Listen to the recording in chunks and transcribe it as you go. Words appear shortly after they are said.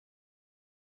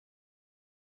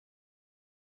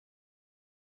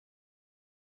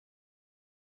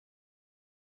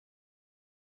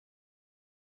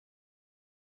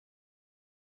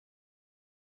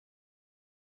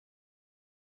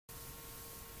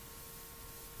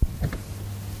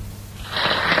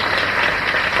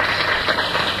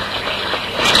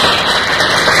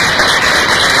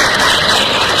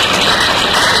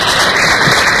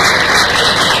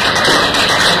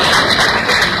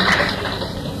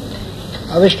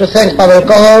I wish to thank Pavel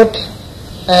Kohout,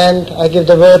 and I give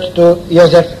the word to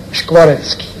Josef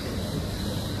Skvorecky.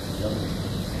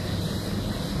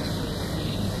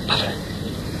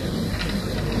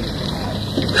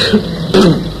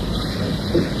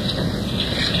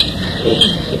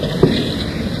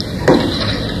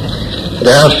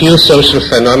 There are few social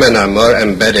phenomena more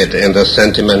embedded in the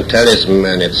sentimentalism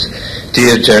and its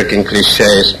tear-jerking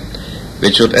cliches,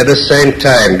 which would at the same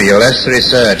time be less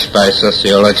researched by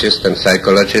sociologists and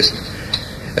psychologists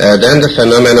than the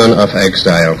phenomenon of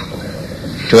exile.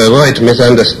 To avoid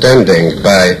misunderstanding,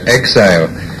 by exile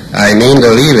I mean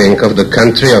the leaving of the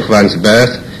country of one's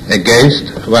birth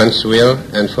against one's will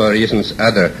and for reasons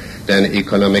other than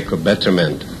economical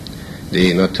betterment.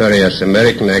 The notorious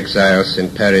American exiles in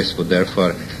Paris would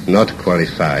therefore not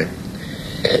qualify.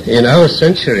 In our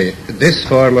century, this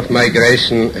form of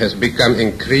migration has become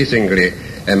increasingly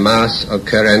a mass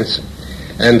occurrence,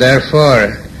 and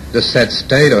therefore the sad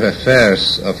state of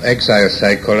affairs of exile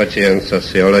psychology and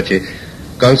sociology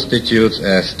constitutes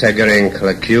a staggering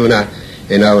lacuna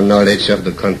in our knowledge of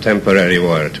the contemporary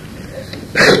world.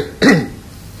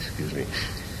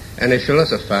 Any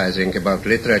philosophizing about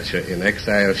literature in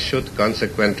exile should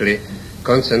consequently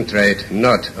concentrate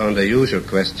not on the usual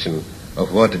question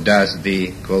of what does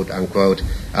the quote-unquote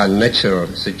unnatural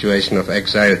situation of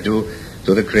exile do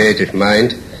to the creative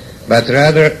mind, but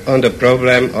rather on the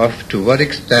problem of to what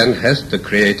extent has the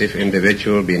creative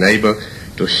individual been able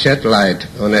to shed light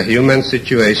on a human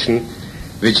situation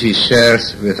which he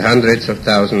shares with hundreds of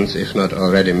thousands, if not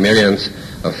already millions,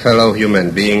 of fellow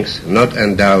human beings not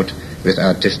endowed with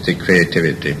artistic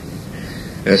creativity.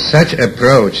 Such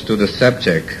approach to the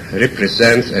subject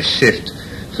represents a shift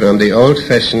from the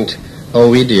old-fashioned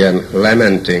Ovidian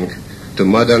lamenting to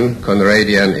modern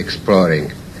Conradian exploring.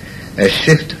 A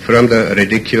shift from the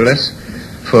ridiculous,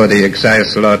 for the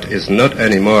exile's lot is not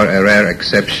anymore a rare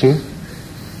exception,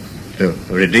 the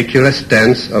ridiculous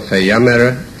stance of a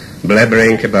yammerer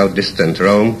blabbering about distant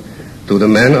Rome, to the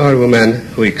man or woman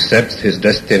who accepts his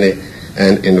destiny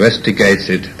and investigates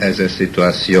it as a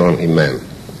situation humaine.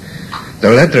 The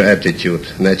latter attitude,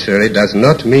 naturally, does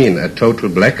not mean a total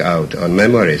blackout on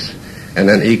memories and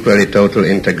an equally total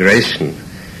integration,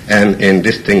 an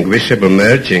indistinguishable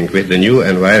merging with the new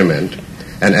environment,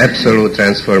 an absolute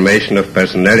transformation of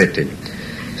personality.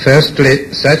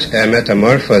 Firstly, such a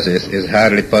metamorphosis is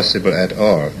hardly possible at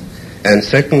all. And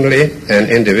secondly, an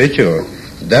individual,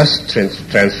 thus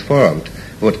transformed,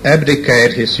 would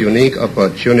abdicate his unique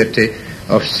opportunity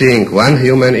of seeing one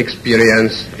human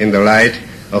experience in the light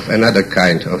of another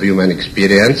kind of human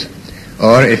experience,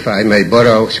 or, if I may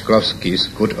borrow Shklovsky's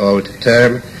good old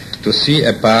term, to see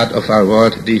a part of our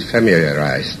world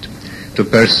defamiliarized, to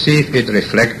perceive it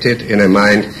reflected in a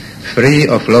mind free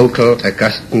of local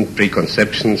accustomed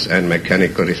preconceptions and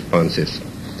mechanical responses.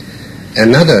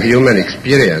 Another human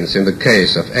experience in the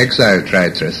case of exiled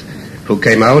writers who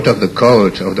came out of the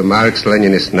cold of the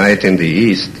Marx-Leninist night in the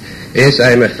East is,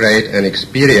 I am afraid, an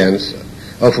experience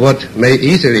of what may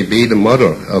easily be the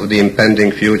model of the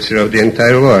impending future of the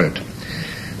entire world.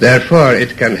 Therefore,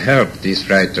 it can help these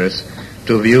writers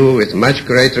to view with much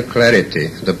greater clarity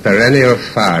the perennial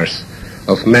farce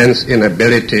of man's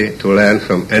inability to learn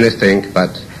from anything but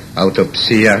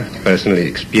autopsia, personal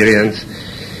experience.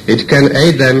 It can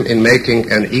aid them in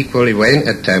making an equally vain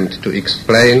attempt to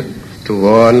explain, to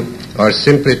warn, or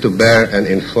simply to bear an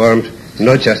informed,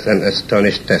 not just an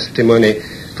astonished testimony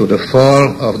to the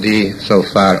fall of the so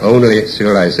far only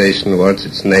civilization worth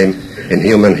its name in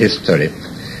human history.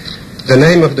 The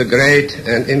name of the great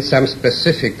and in some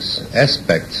specific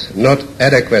aspects not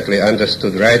adequately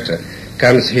understood writer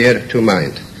comes here to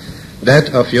mind,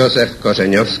 that of Josef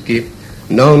Skvorecky,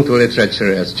 known to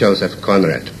literature as Joseph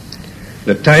Conrad.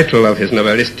 The title of his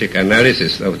novelistic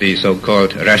analysis of the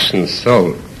so-called Russian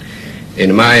soul,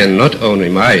 in my and not only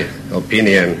my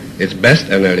opinion, its best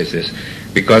analysis,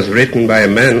 because written by a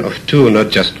man of two,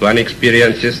 not just one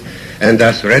experiences, and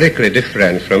thus radically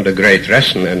different from the great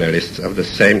Russian analysts of the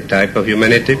same type of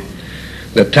humanity.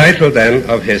 The title then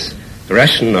of his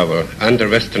Russian novel, Under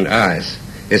Western Eyes,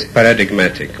 is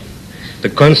paradigmatic. The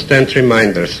constant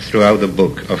reminders throughout the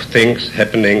book of things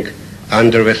happening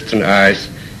under Western eyes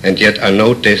and yet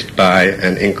unnoticed by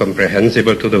and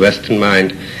incomprehensible to the Western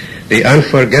mind, the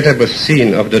unforgettable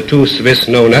scene of the two Swiss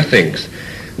know-nothings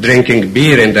drinking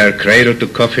beer in their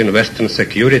cradle-to-coffin Western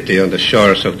security on the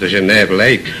shores of the Geneva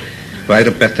lake, while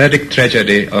the pathetic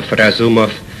tragedy of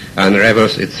Razumov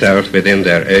unravels itself within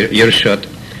their earshot.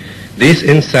 These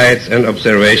insights and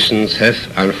observations have,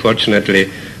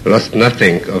 unfortunately, lost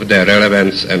nothing of their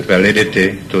relevance and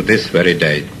validity to this very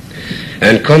day.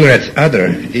 and Conrad's other,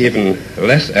 even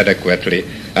less adequately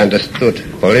understood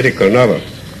political novel,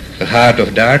 The Heart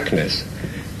of Darkness,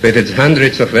 with its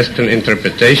hundreds of Western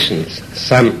interpretations,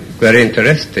 some very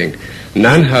interesting,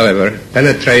 none, however,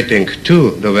 penetrating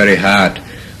to the very heart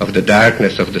of the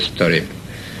darkness of the story,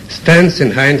 stands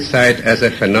in hindsight as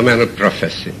a phenomenal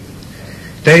prophecy.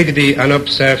 Take the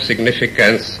unobserved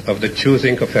significance of the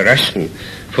choosing of a Russian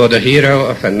for the hero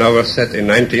of a novel set in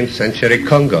 19th century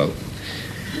Congo.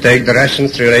 Take the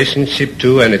Russians' relationship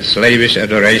to and its slavish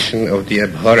adoration of the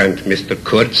abhorrent Mr.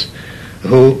 Kurz,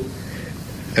 who,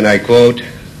 and I quote,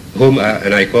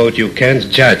 you can't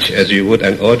judge as you would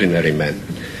an ordinary man.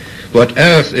 What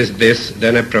else is this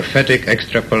than a prophetic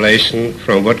extrapolation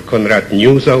from what Conrad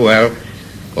knew so well,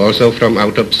 also from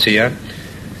Autopsia,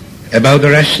 about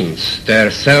the Russians, their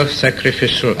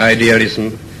self-sacrificial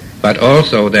idealism, but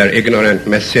also their ignorant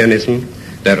messianism,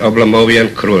 their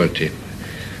Oblomovian cruelty.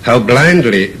 How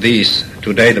blindly these,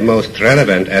 today the most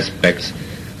relevant aspects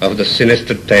of the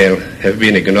sinister tale, have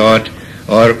been ignored,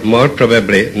 or more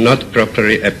probably not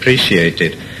properly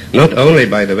appreciated, not only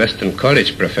by the Western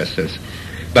college professors,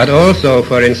 but also,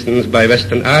 for instance, by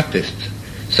Western artists,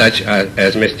 such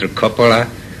as Mr. Coppola,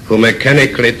 who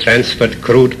mechanically transferred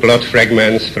crude plot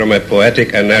fragments from a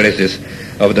poetic analysis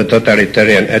of the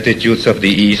totalitarian attitudes of the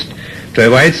East to a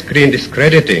widescreen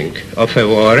discrediting of a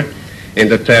war in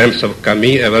the terms of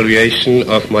Camus' evaluation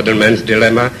of modern man's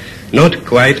dilemma, not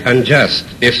quite unjust,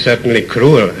 if certainly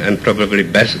cruel and probably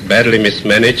badly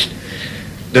mismanaged,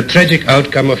 the tragic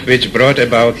outcome of which brought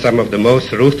about some of the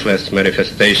most ruthless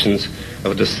manifestations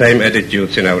of the same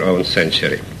attitudes in our own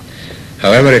century.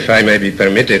 However, if I may be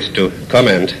permitted to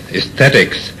comment,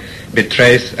 aesthetics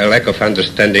betrays a lack of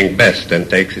understanding best and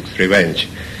takes its revenge.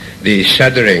 The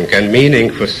shuddering and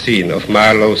meaningful scene of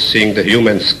Marlowe seeing the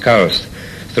human skulls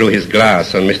through his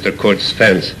glass on Mr. Kurtz's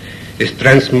fence is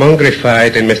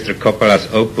transmogrified in Mr. Coppola's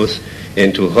opus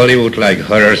into Hollywood-like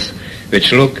horrors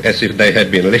which look as if they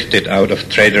had been lifted out of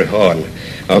Trader Horn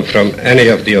from any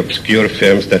of the obscure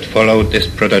films that followed this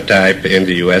prototype in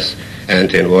the US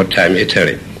and in wartime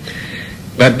Italy.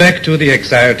 But back to the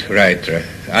exiled writer,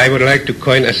 I would like to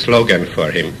coin a slogan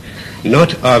for him,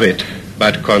 not Ovid,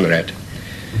 but Conrad.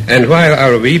 And while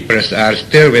our weepers are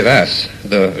still with us,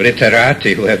 the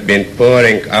literati who have been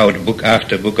pouring out book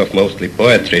after book of mostly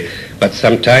poetry, but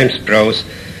sometimes prose,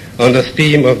 on the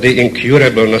theme of the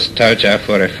incurable nostalgia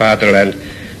for a fatherland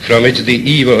from which the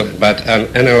evil but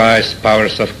unanalyzed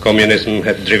powers of communism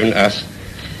have driven us,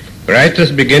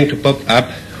 writers begin to pop up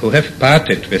who have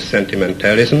parted with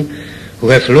sentimentalism, who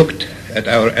have looked at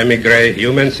our emigre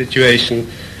human situation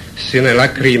sine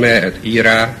lacrime et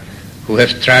ira, who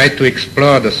have tried to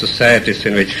explore the societies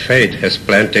in which fate has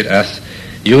planted us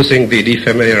using the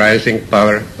defamiliarizing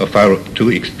power of our two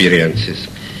experiences.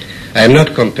 I am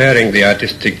not comparing the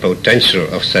artistic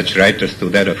potential of such writers to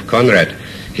that of Conrad.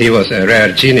 He was a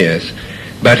rare genius,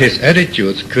 but his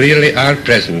attitudes clearly are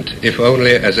present, if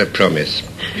only as a promise.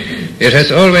 It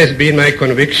has always been my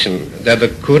conviction that the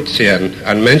Kurzian,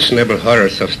 unmentionable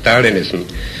horrors of Stalinism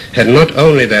had not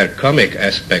only their comic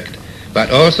aspect,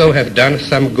 but also have done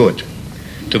some good.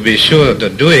 To be sure, the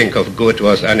doing of good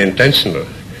was unintentional.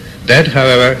 That,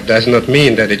 however, does not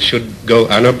mean that it should go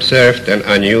unobserved and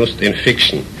unused in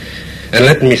fiction. And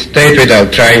let me state,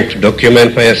 without trying to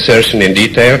document my assertion in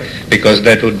detail, because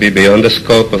that would be beyond the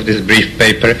scope of this brief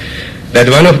paper, that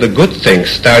one of the good things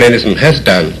Stalinism has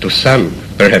done to some,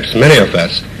 perhaps many of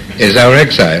us, is our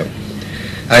exile.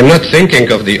 I'm not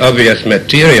thinking of the obvious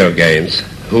material gains.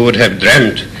 Who would have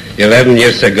dreamt 11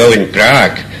 years ago in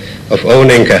Prague of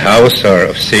owning a house or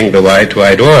of seeing the wide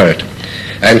world?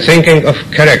 I'm thinking of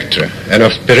character and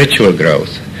of spiritual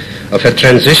growth, of a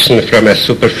transition from a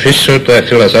superficial to a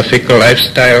philosophical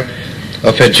lifestyle,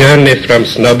 of a journey from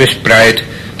snobbish pride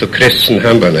to Christian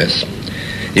humbleness.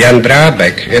 Jan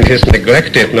Brabeck, in his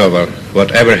neglected novel,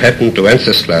 Whatever Happened to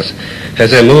Wenceslas,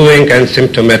 has a moving and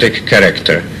symptomatic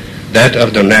character, that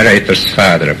of the narrator's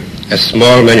father, a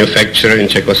small manufacturer in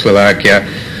Czechoslovakia,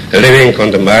 living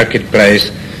on the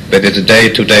marketplace with its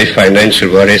day-to-day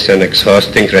financial worries and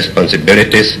exhausting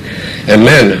responsibilities, a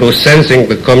man who, sensing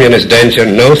the communist danger,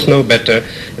 knows no better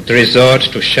but to resort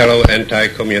to shallow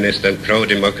anti-communist and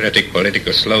pro-democratic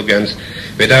political slogans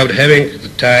without having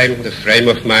the time, the frame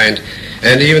of mind,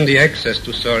 and even the access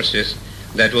to sources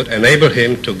that would enable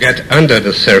him to get under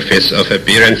the surface of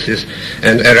appearances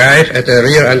and arrive at a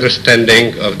real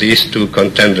understanding of these two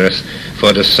contenders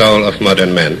for the soul of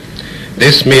modern man.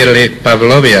 This merely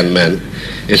Pavlovian man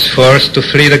is forced to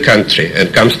flee the country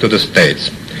and comes to the States.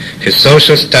 His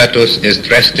social status is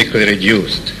drastically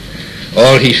reduced.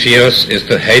 All he feels is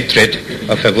the hatred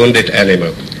of a wounded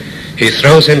animal. He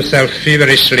throws himself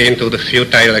feverishly into the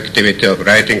futile activity of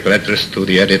writing letters to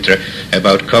the editor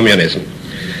about communism.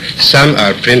 Some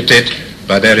are printed,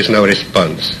 but there is no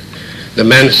response. The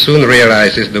man soon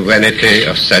realizes the vanity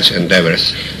of such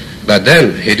endeavors. But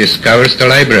then he discovers the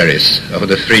libraries of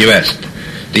the Free West,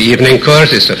 the evening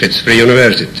courses of its free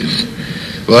universities.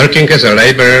 Working as a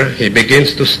laborer, he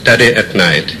begins to study at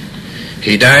night.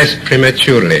 He dies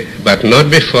prematurely, but not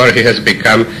before he has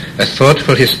become a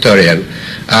thoughtful historian,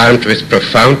 armed with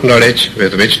profound knowledge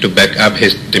with which to back up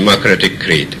his democratic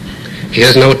creed. He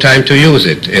has no time to use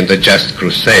it in the just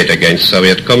crusade against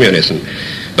Soviet communism,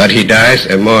 but he dies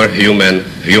a more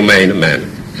humane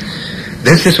man.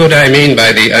 This is what I mean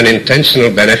by the unintentional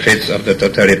benefits of the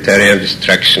totalitarian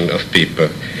destruction of people.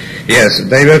 Yes,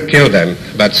 they will kill them,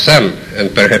 but some, and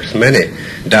perhaps many,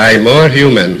 die more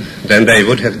human than they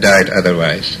would have died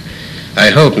otherwise.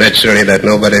 I hope, naturally, that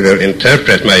nobody will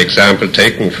interpret my example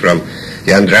taken from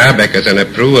Jan Drabek as an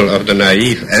approval of the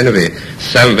naive envy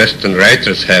some Western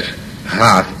writers have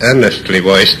half earnestly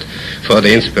voiced for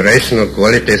the inspirational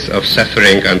qualities of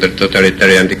suffering under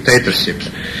totalitarian dictatorships.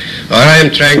 All I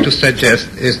am trying to suggest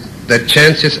is that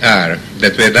chances are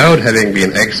that without having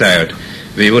been exiled,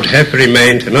 we would have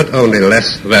remained not only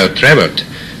less well-traveled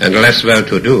and less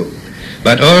well-to-do,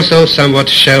 but also somewhat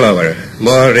shallower,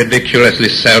 more ridiculously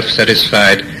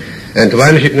self-satisfied, and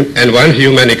one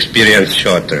human experience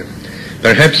shorter.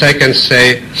 Perhaps I can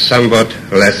say somewhat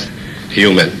less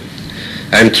human.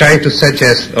 I am trying to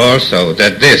suggest also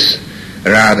that this,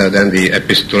 rather than the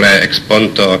epistulae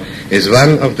exponto, is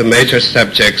one of the major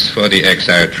subjects for the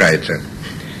exiled writer.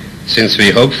 Since we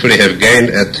hopefully have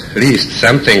gained at least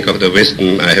something of the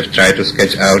wisdom I have tried to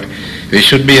sketch out, we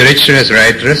should be richer as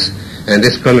writers, and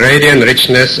this Conradian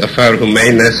richness of our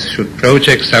humaneness should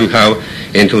project somehow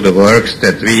into the works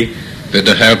that we, with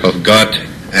the help of God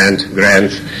and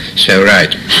grants, shall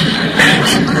write.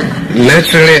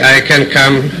 Naturally,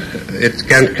 it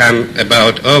can't come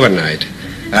about overnight.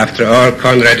 After all,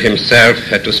 Conrad himself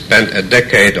had to spend a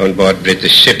decade on board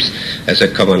British ships as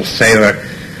a common sailor,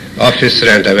 officer,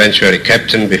 and eventually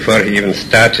captain before he even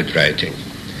started writing.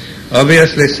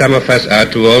 Obviously, some of us are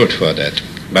too old for that,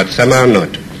 but some are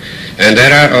not. And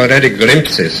there are already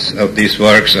glimpses of these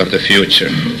works of the future.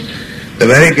 The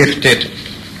very gifted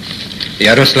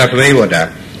Jaroslav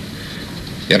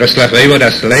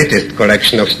Vejvoda's latest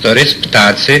collection of stories,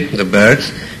 Ptáci, the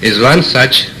birds, is one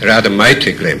such rather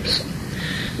mighty glimpse.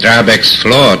 Drabek's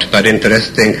flawed but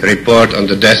interesting report on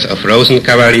the death of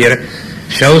Rosenkavalier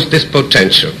shows this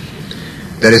potential.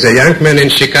 There is a young man in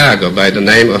Chicago by the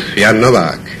name of Jan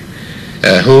Novak,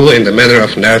 who, in the manner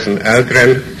of Nelson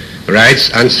Algren, writes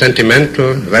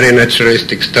unsentimental, very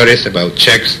naturalistic stories about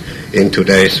Czechs in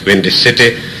today's Windy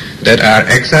City that are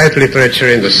exiled literature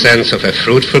in the sense of a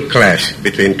fruitful clash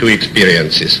between two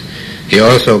experiences. He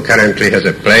also currently has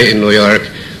a play in New York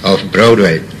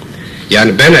off-Broadway.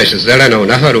 Jan Beneš's Zelenou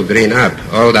nahoru, Green Up,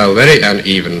 although very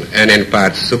uneven and in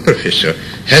parts superficial,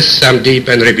 has some deep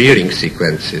and revealing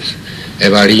sequences.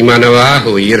 Eva Límanová,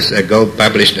 who years ago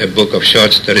published a book of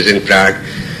short stories in Prague,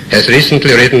 has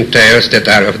recently written tales that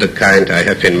are of the kind I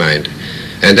have in mind.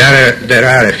 And there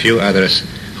are a few others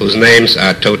whose names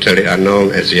are totally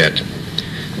unknown as yet.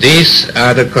 These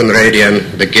are the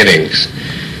Conradian beginnings.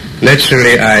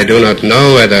 Naturally, I do not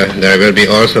know whether there will be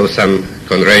also some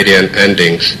Conradian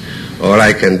endings. All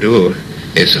I can do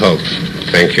is hope.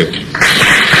 Thank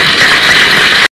you.